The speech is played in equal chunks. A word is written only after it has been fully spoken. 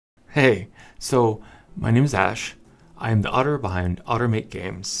Hey, so my name is Ash. I am the Otter behind Ottermate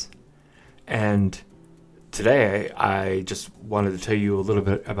Games. And today I just wanted to tell you a little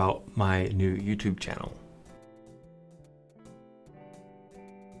bit about my new YouTube channel.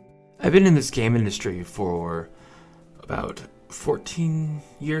 I've been in this game industry for about 14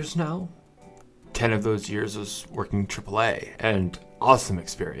 years now. 10 of those years was working AAA, and awesome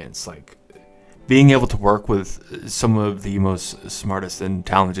experience. Like, being able to work with some of the most smartest and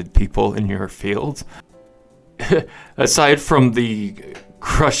talented people in your field. Aside from the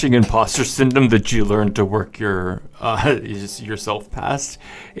crushing imposter syndrome that you learn to work yourself past,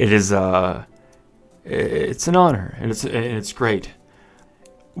 it's an honor, and it's great.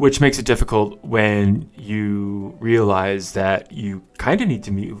 Which makes it difficult when you realize that you kind of need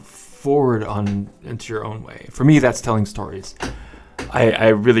to move forward into your own way. For me, that's telling stories. I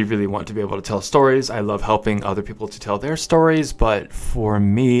really, really want to be able to tell stories. I love helping other people to tell their stories, but for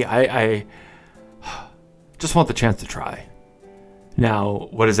me, I just want the chance to try. Now,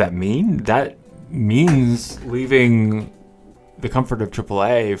 what does that mean? That means leaving the comfort of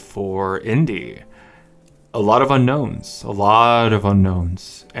AAA for indie. A lot of unknowns.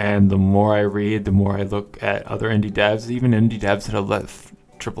 And the more I read, the more I look at other indie devs, even indie devs that have left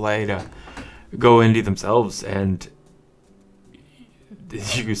AAA to go indie themselves, and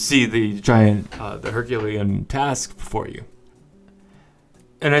you see the giant, the Herculean task before you.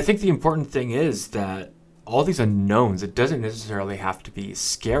 And I think the important thing is that all these unknowns, it doesn't necessarily have to be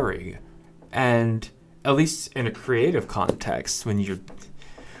scary. And at least in a creative context, when you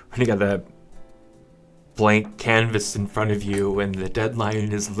got that blank canvas in front of you and the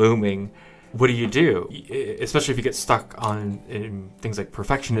deadline is looming, what do you do? Especially if you get stuck in things like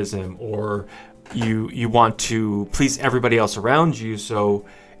perfectionism, or you want to please everybody else around you, so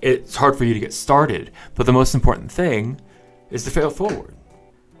it's hard for you to get started. But the most important thing is to fail forward.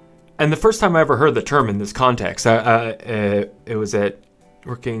 And the first time I ever heard the term in this context, it was at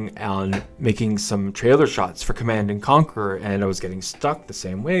working on making some trailer shots for Command & Conquer, and I was getting stuck the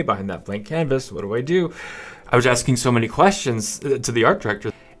same way behind that blank canvas. What do I do? I was asking so many questions to the art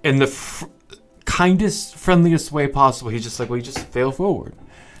director in the kindest, friendliest way possible. He's just like, well, you just fail forward.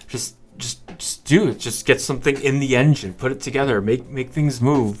 Just do it. Just get something in the engine, put it together, make things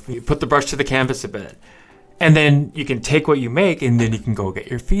move. You put the brush to the canvas a bit. And then you can take what you make, and then you can go get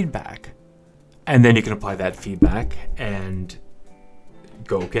your feedback. And then you can apply that feedback and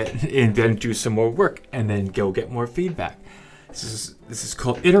then do some more work, and then go get more feedback. This is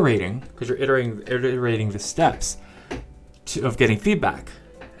called iterating, because you're iterating the steps of getting feedback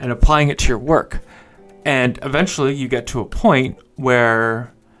and applying it to your work. And eventually you get to a point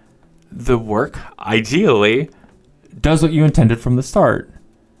where the work, ideally, does what you intended from the start.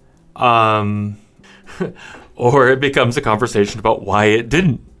 Or it becomes a conversation about why it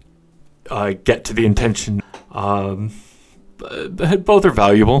didn't get to the intention. But both are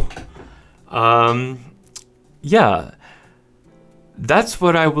valuable. Yeah. That's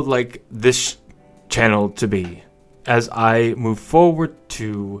what I would like this channel to be. As I move forward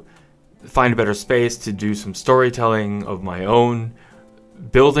to find a better space to do some storytelling of my own,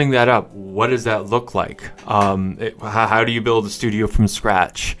 building that up, what does that look like? How do you build a studio from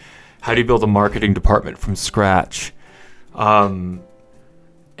scratch? How do you build a marketing department from scratch? And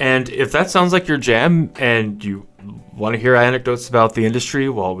if that sounds like your jam and you want to hear anecdotes about the industry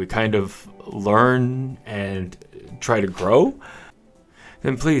while we kind of learn and try to grow,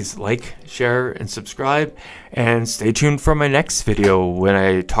 then please like, share, and subscribe, and stay tuned for my next video when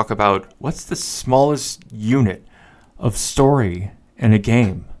I talk about what's the smallest unit of story in a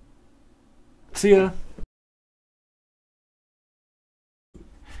game. See ya!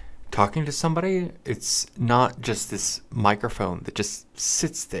 Talking to somebody, it's not just this microphone that just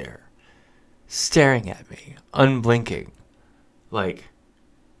sits there staring at me, unblinking. Like,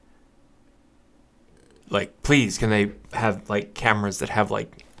 please, can they have, like, cameras that have,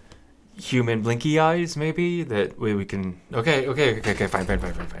 like, human blinky eyes, maybe? That way we can... Okay,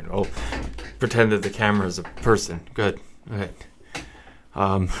 fine. Oh, pretend that the camera's a person. Good. Okay.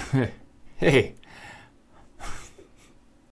 Hey.